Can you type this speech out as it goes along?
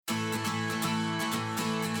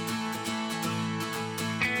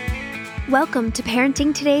Welcome to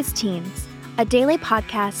Parenting Today's Teens, a daily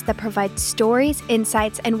podcast that provides stories,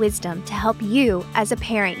 insights, and wisdom to help you as a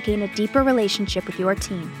parent gain a deeper relationship with your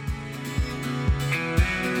teen.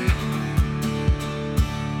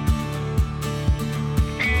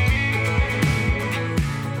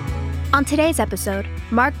 On today's episode,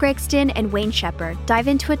 Mark Gregston and Wayne Shepherd dive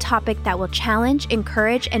into a topic that will challenge,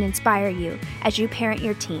 encourage, and inspire you as you parent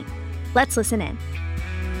your teen. Let's listen in.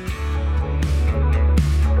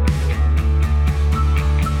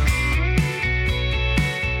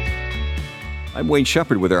 I'm Wayne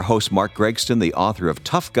Shepherd with our host, Mark Gregston, the author of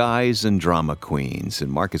Tough Guys and Drama Queens. And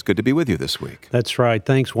Mark, it's good to be with you this week. That's right.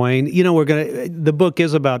 Thanks, Wayne. You know, the book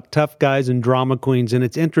is about tough guys and drama queens, and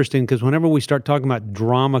it's interesting because whenever we start talking about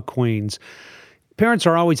drama queens, parents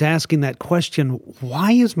are always asking that question,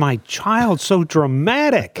 why is my child so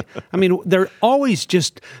dramatic? I mean, they're always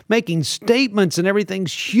just making statements and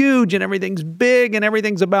everything's huge and everything's big and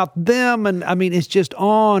everything's about them. And I mean, it's just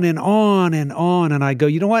on and on and on. And I go,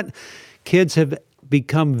 you know what? Kids have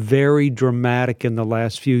become very dramatic in the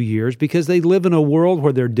last few years because they live in a world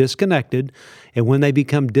where they're disconnected. And when they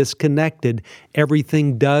become disconnected,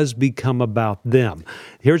 everything does become about them.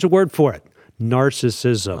 Here's a word for it.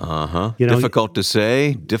 Narcissism. You know, difficult to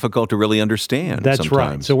say, difficult to really understand. That's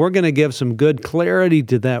sometimes. Right. So we're going to give some good clarity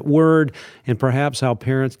to that word and perhaps how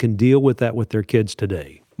parents can deal with that with their kids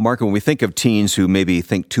today. Mark, when we think of teens who maybe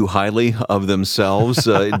think too highly of themselves,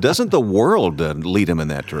 doesn't the world lead them in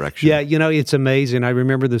that direction? Yeah, you know, it's amazing. I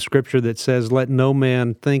remember the scripture that says, let no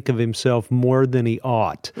man think of himself more than he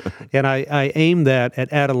ought. And I aim that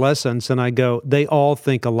at adolescents, and I go, they all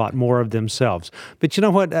think a lot more of themselves. But you know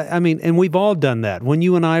what? I mean, and we've all done that. When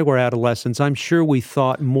you and I were adolescents, I'm sure we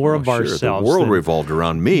thought more of ourselves. The world revolved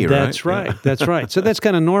around me, right? That's right. That's right. So that's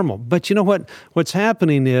kind of normal. But you know what? What's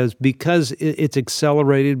happening is because it's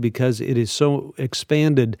accelerated, because it is so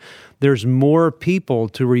expanded, there's more people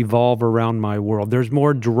to revolve around my world. There's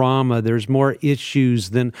more drama. There's more issues.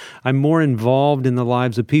 I'm more involved in the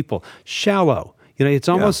lives of people. Shallow. You know, it's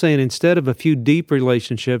almost saying instead of a few deep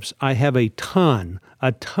relationships, I have a ton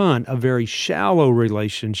of very shallow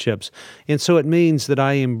relationships. And so it means that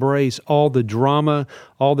I embrace all the drama,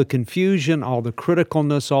 all the confusion, all the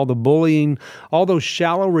criticalness, all the bullying, all those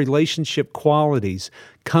shallow relationship qualities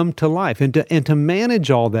come to life. And to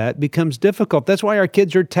manage all that becomes difficult. That's why our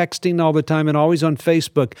kids are texting all the time and always on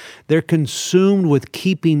Facebook. They're consumed with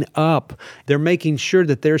keeping up. They're making sure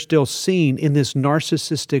that they're still seen in this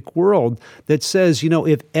narcissistic world that says, you know,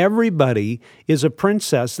 if everybody is a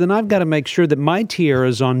princess, then I've got to make sure that my tiara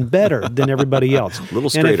is on better than everybody else. A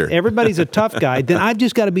little straighter. And if everybody's a tough guy, then I've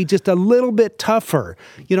just got to be just a little bit tougher.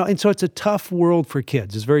 You know, and so it's a tough world for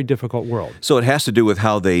kids. It's a very difficult world. So it has to do with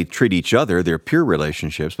how they treat each other, their peer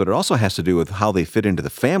relationships, but it also has to do with how they fit into the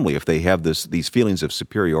family if they have these feelings of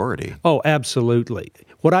superiority. Oh, absolutely.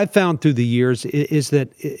 What I've found through the years is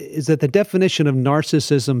that the definition of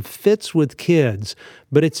narcissism fits with kids,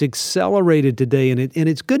 but it's accelerated today, and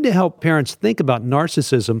it's good to help parents think about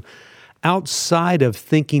narcissism outside of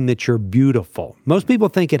thinking that you're beautiful. Most people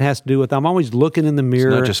think it has to do with, I'm always looking in the mirror.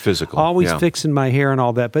 It's not just physical. Always fixing my hair and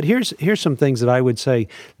all that. But here's some things that I would say.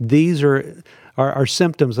 These are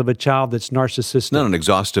symptoms of a child that's narcissistic. Not an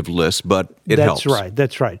exhaustive list, but it helps.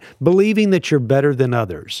 That's right. Believing that you're better than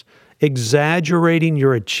others. Exaggerating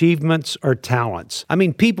your achievements or talents. I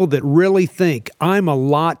mean, people that really think I'm a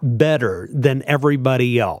lot better than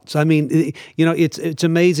everybody else. I mean, you know, it's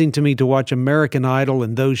amazing to me to watch American Idol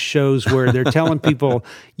and those shows where they're telling people,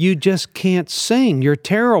 you just can't sing, you're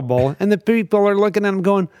terrible. And the people are looking at them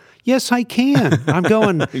going, yes, I can. I'm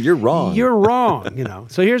going, you're wrong. You're wrong, you know.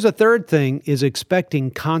 So here's a third thing is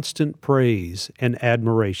expecting constant praise and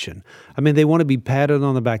admiration. I mean, they want to be patted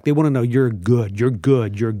on the back. They want to know you're good, you're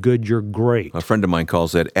good, you're good, you're great. A friend of mine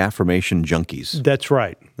calls that affirmation junkies. That's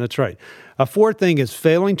right. That's right. A fourth thing is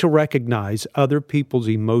failing to recognize other people's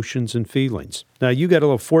emotions and feelings. Now, you got a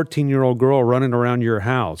little 14-year-old girl running around your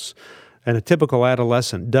house, and a typical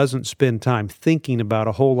adolescent doesn't spend time thinking about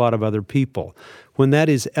a whole lot of other people. When that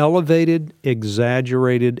is elevated,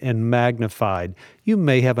 exaggerated, and magnified, you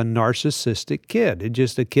may have a narcissistic kid. It's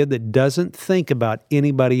just a kid that doesn't think about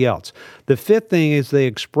anybody else. The fifth thing is they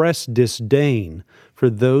express disdain for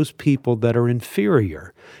those people that are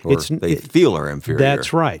inferior. Or they feel are inferior.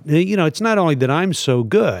 That's right. You know, it's not only that I'm so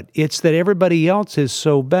good, it's that everybody else is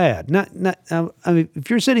so bad. I mean, if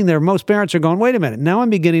you're sitting there, most parents are going, wait a minute, now I'm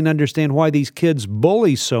beginning to understand why these kids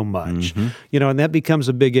bully so much. Mm-hmm. You know, and that becomes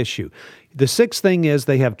a big issue. The sixth thing is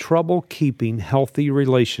they have trouble keeping healthy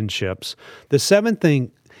relationships. The seventh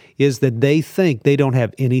thing is that they think they don't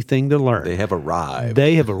have anything to learn. They have arrived.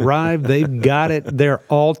 They've got it, they're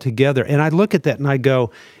all together. And I look at that and I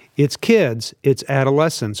go, It's kids, it's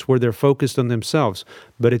adolescents where they're focused on themselves,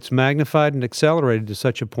 but it's magnified and accelerated to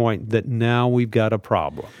such a point that now we've got a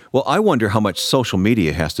problem. Well, I wonder how much social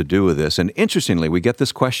media has to do with this. And interestingly, we get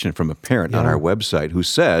this question from a parent on our website who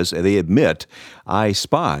says, they admit, I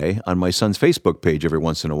spy on my son's Facebook page every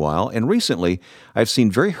once in a while, and recently I've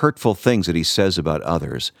seen very hurtful things that he says about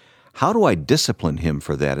others. How do I discipline him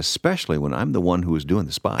for that, especially when I'm the one who is doing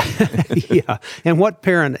the spying? Yeah. And what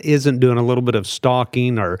parent isn't doing a little bit of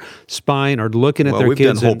stalking or spying or looking at their we've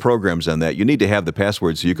kids? Done whole programs on that. You need to have the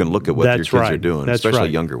password so you can look at what your kids are doing,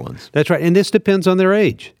 especially younger ones. That's right. And this depends on their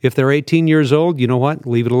age. If they're 18 years old, you know what?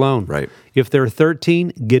 Leave it alone. Right. If they're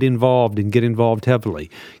 13, get involved and get involved heavily.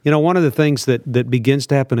 You know, one of the things that begins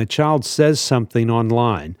to happen, a child says something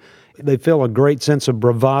online, they feel a great sense of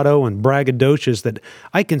bravado and braggadocious that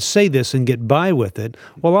I can say this and get by with it.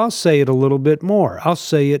 Well, I'll say it a little bit more. I'll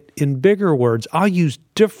say it in bigger words. I'll use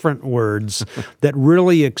different words that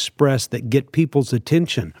really express, that get people's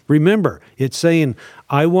attention. Remember, it's saying,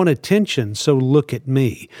 I want attention, so look at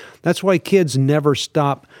me. That's why kids never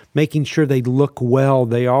stop making sure they look well.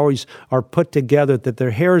 They always are put together, that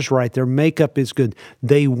their hair's right, their makeup is good.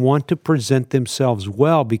 They want to present themselves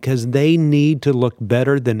well because they need to look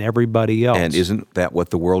better than everybody else. And isn't that what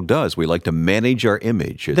the world does? We like to manage our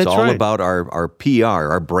image. It's all about our PR,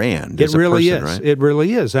 our brand as a really person, is. right? It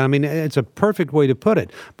really is. I mean, it's a perfect way to put it.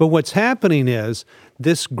 But what's happening is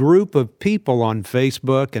this group of people on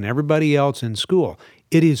Facebook and everybody else in school,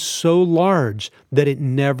 it is so large that it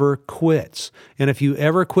never quits. And if you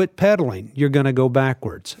ever quit pedaling, you're going to go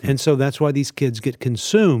backwards. And so that's why these kids get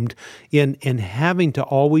consumed in having to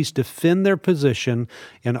always defend their position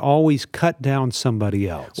and always cut down somebody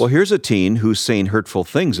else. Well, here's a teen who's saying hurtful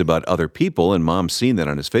things about other people, and mom's seen that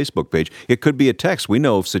on his Facebook page. It could be a text. We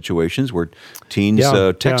know of situations where teens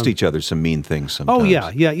text each other some mean things sometimes. Oh, yeah.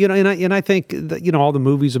 You know, and I think that, you know, all the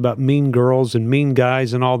movies about mean girls and mean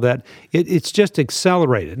guys and all that, it's just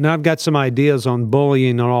accelerated. Now, I've got some ideas on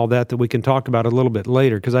bullying and all that we can talk about a little bit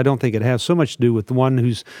later, because I don't think it has so much to do with the one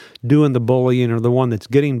who's doing the bullying or the one that's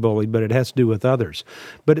getting bullied, but it has to do with others.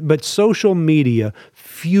 But social media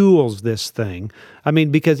fuels this thing. I mean,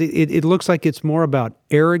 because it looks like it's more about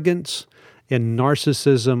arrogance and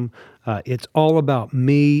narcissism. It's all about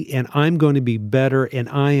me, and I'm going to be better, and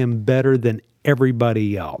I am better than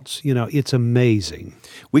everybody else. You know, it's amazing.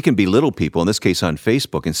 We can belittle people, in this case on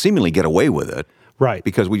Facebook, and seemingly get away with it. Right.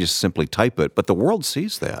 Because we just simply type it, but the world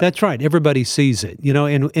sees that. That's right. Everybody sees it, you know,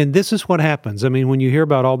 and this is what happens. I mean, when you hear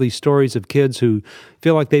about all these stories of kids who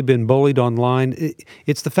feel like they've been bullied online,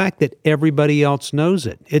 it's the fact that everybody else knows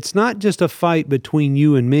it. It's not just a fight between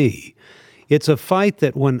you and me. It's a fight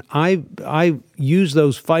that when I use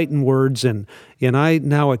those fighting words and I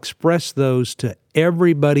now express those to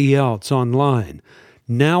everybody else online,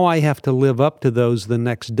 now I have to live up to those the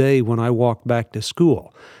next day when I walk back to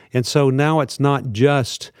school. And so now it's not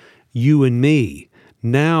just you and me.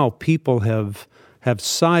 Now people have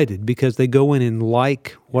sided because they go in and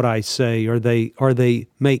like what I say, or they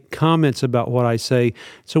make comments about what I say.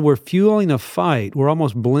 So we're fueling a fight. We're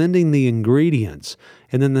almost blending the ingredients.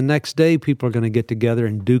 And then the next day, people are going to get together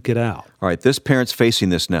and duke it out. All right, this parent's facing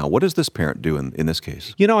this now. What does this parent do in this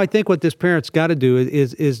case? You know, I think what this parent's got to do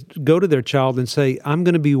is go to their child and say, I'm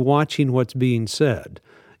going to be watching what's being said.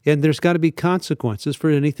 And there's got to be consequences for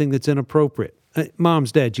anything that's inappropriate.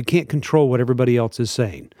 Moms, dads, you can't control what everybody else is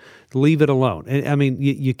saying. Leave it alone. I mean,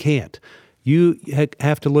 you can't. You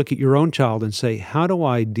have to look at your own child and say, how do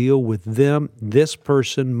I deal with them, this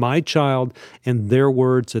person, my child, and their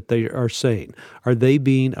words that they are saying? Are they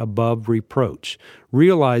being above reproach?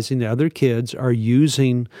 Realizing that other kids are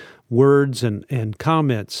using words and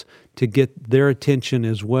comments to get their attention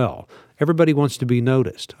as well. Everybody wants to be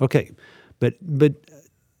noticed. Okay, but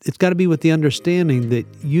it's got to be with the understanding that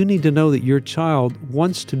you need to know that your child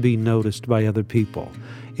wants to be noticed by other people.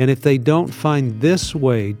 And if they don't find this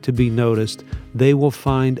way to be noticed, they will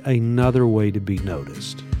find another way to be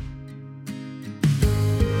noticed.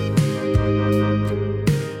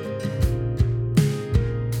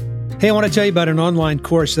 Hey, I want to tell you about an online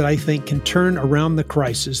course that I think can turn around the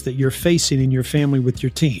crisis that you're facing in your family with your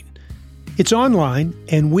teen. It's online,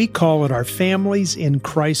 and we call it our Families in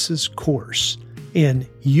Crisis course. And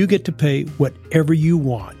you get to pay whatever you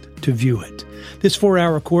want to view it. This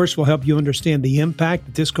 4-hour course will help you understand the impact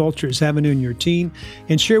that this culture is having on your teen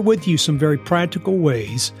and share with you some very practical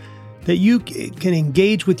ways that you can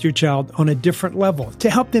engage with your child on a different level to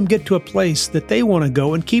help them get to a place that they want to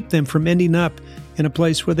go and keep them from ending up in a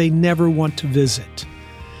place where they never want to visit.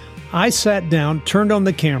 I sat down, turned on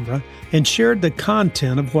the camera, and shared the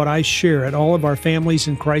content of what I share at all of our Families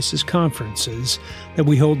in Crisis conferences that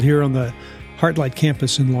we hold here on the Heartlight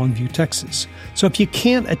campus in Longview, Texas. So if you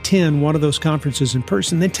can't attend one of those conferences in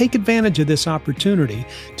person, then take advantage of this opportunity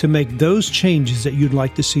to make those changes that you'd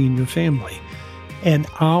like to see in your family. And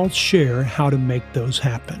I'll share how to make those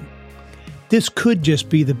happen. This could just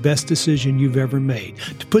be the best decision you've ever made,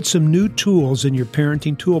 to put some new tools in your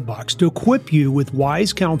parenting toolbox to equip you with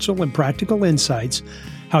wise counsel and practical insights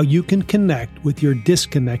how you can connect with your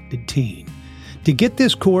disconnected teen. To get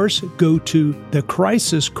this course, go to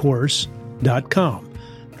thecrisiscourse.com.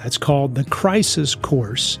 That's called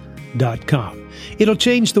thecrisiscourse.com. It'll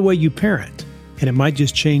change the way you parent, and it might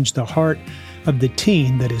just change the heart of the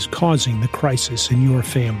teen that is causing the crisis in your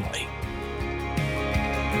family.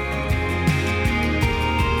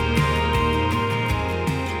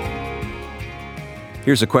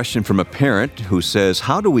 Here's a question from a parent who says,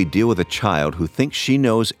 how do we deal with a child who thinks she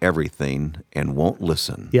knows everything and won't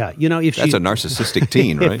listen? Yeah, if That's a narcissistic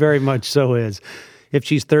teen, right? It very much so is. If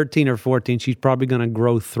she's 13 or 14, she's probably going to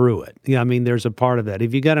grow through it. Yeah, there's a part of that.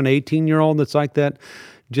 If you got an 18-year-old that's like that,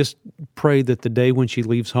 just pray that the day when she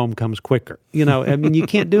leaves home comes quicker. You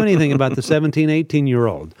can't do anything about the 17,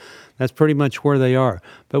 18-year-old. That's pretty much where they are.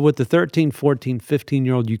 But with the 13, 14,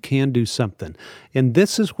 15-year-old, you can do something. And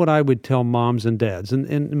this is what I would tell moms and dads.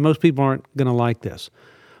 And most people aren't going to like this.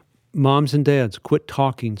 Moms and dads, quit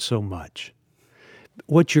talking so much.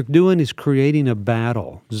 What you're doing is creating a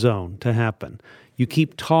battle zone to happen. You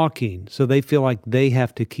keep talking, so they feel like they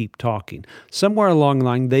have to keep talking. Somewhere along the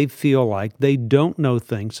line, they feel like they don't know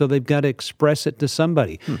things, so they've got to express it to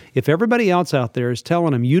somebody. If everybody else out there is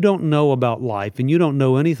telling them, you don't know about life and you don't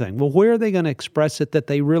know anything, well, where are they going to express it that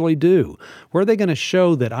they really do? Where are they going to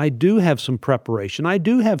show that I do have some preparation, I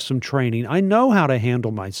do have some training, I know how to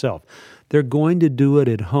handle myself? They're going to do it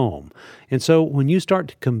at home. And so when you start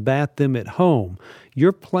to combat them at home,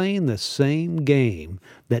 you're playing the same game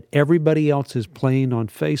that everybody else is playing on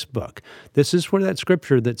Facebook. This is where that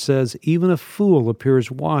scripture that says, even a fool appears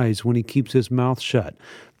wise when he keeps his mouth shut.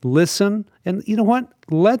 Listen, and you know what?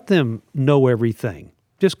 Let them know everything.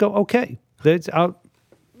 Just go, okay, that's out.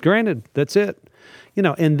 Granted, that's it.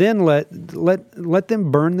 And then let them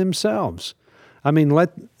burn themselves.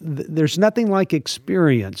 There's nothing like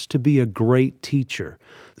experience to be a great teacher.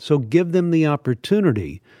 So give them the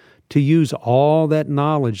opportunity to use all that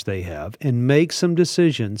knowledge they have and make some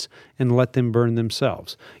decisions and let them burn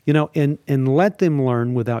themselves. And let them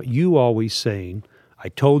learn without you always saying, I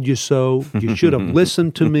told you so, you should have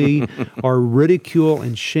listened to me, or ridicule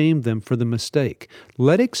and shame them for the mistake.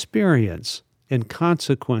 Let experience and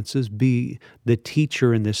consequences be the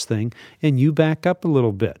teacher in this thing, and you back up a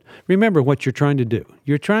little bit. Remember what you're trying to do.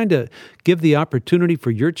 You're trying to give the opportunity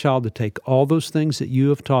for your child to take all those things that you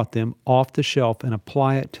have taught them off the shelf and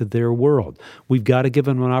apply it to their world. We've got to give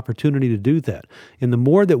them an opportunity to do that. And the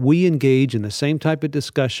more that we engage in the same type of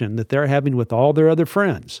discussion that they're having with all their other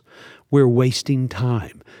friends, we're wasting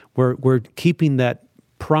time. We're keeping that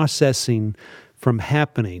processing from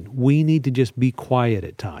happening. We need to just be quiet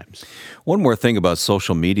at times. One more thing about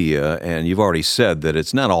social media, and you've already said that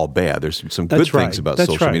it's not all bad. There's some good things about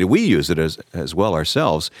social media. We use it as well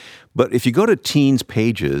ourselves. But if you go to teens'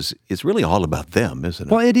 pages, it's really all about them, isn't it?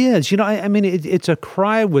 Well, it is. It's a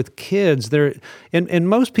cry with kids. And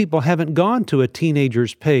most people haven't gone to a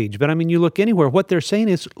teenager's page. But you look anywhere, what they're saying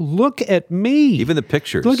is, look at me. Even the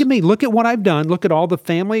pictures. Look at me. Look at what I've done. Look at all the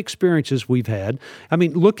family experiences we've had.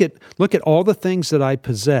 Look at all the things that I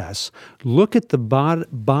possess. Look at the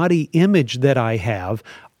body image that I have.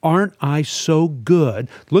 Aren't I so good?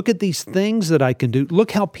 Look at these things that I can do.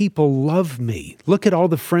 Look how people love me. Look at all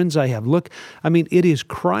the friends I have. Look, it is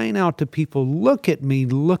crying out to people, look at me,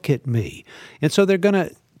 look at me. And so they're going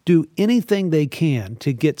to do anything they can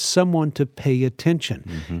to get someone to pay attention.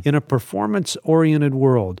 Mm-hmm. In a performance-oriented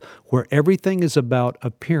world where everything is about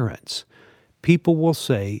appearance, people will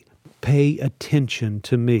say, pay attention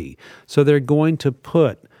to me. So they're going to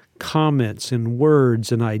put comments and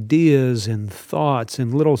words and ideas and thoughts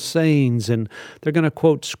and little sayings, and they're going to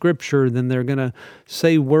quote scripture, then they're going to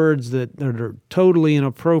say words that are totally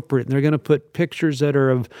inappropriate, and they're going to put pictures that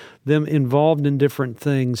are of them involved in different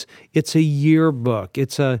things. It's a yearbook.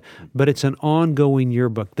 But it's an ongoing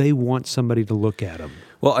yearbook. They want somebody to look at them.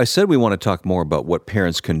 Well, I said we want to talk more about what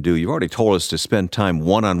parents can do. You've already told us to spend time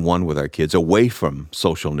one-on-one with our kids away from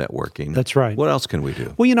social networking. That's right. What else can we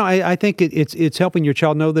do? Well, I think it's helping your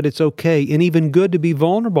child know that it's okay and even good to be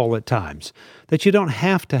vulnerable at times, that you don't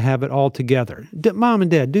have to have it all together. Mom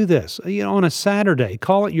and Dad, do this. On a Saturday,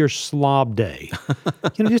 call it your slob day.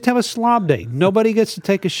 Just have a slob day. Nobody gets to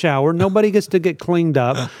take a shower. Nobody gets to get cleaned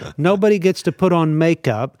up. Nobody gets to put on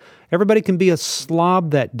makeup. Everybody can be a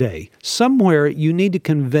slob that day. Somewhere you need to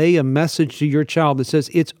convey a message to your child that says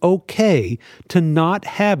it's okay to not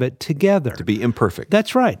have it together. To be imperfect.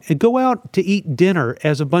 That's right. And go out to eat dinner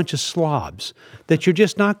as a bunch of slobs, that you're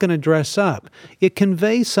just not going to dress up. It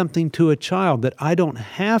conveys something to a child that I don't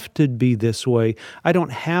have to be this way. I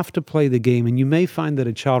don't have to play the game. And you may find that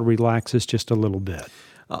a child relaxes just a little bit.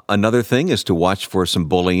 Another thing is to watch for some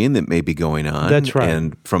bullying that may be going on. That's right.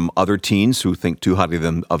 And from other teens who think too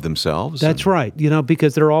highly of themselves. That's right.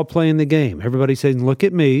 Because they're all playing the game. Everybody's saying, look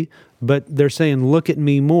at me, but they're saying, look at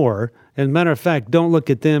me more. As a matter of fact, don't look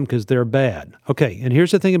at them because they're bad. Okay, and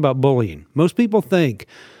here's the thing about bullying. Most people think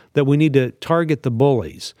that we need to target the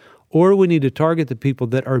bullies, or we need to target the people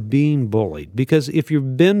that are being bullied. Because if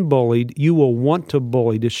you've been bullied, you will want to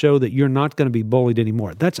bully to show that you're not going to be bullied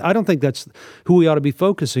anymore. I don't think that's who we ought to be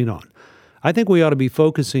focusing on. I think we ought to be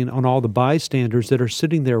focusing on all the bystanders that are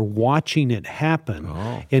sitting there watching it happen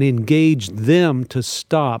and engage them to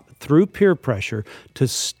stop, through peer pressure, to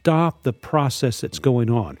stop the process that's going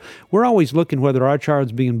on. We're always looking whether our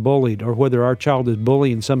child's being bullied or whether our child is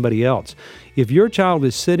bullying somebody else. If your child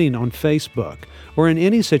is sitting on Facebook or in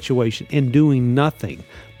any situation and doing nothing,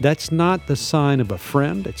 that's not the sign of a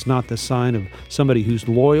friend. It's not the sign of somebody who's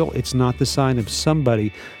loyal. It's not the sign of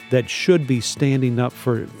somebody that should be standing up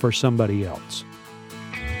for somebody else.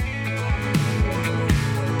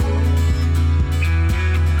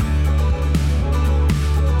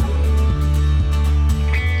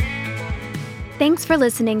 Thanks for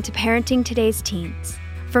listening to Parenting Today's Teens.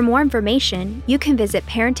 For more information, you can visit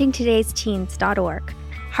parentingtodaysteens.org,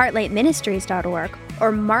 heartlightministries.org,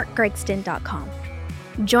 or markgregston.com.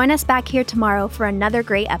 Join us back here tomorrow for another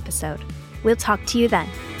great episode. We'll talk to you then.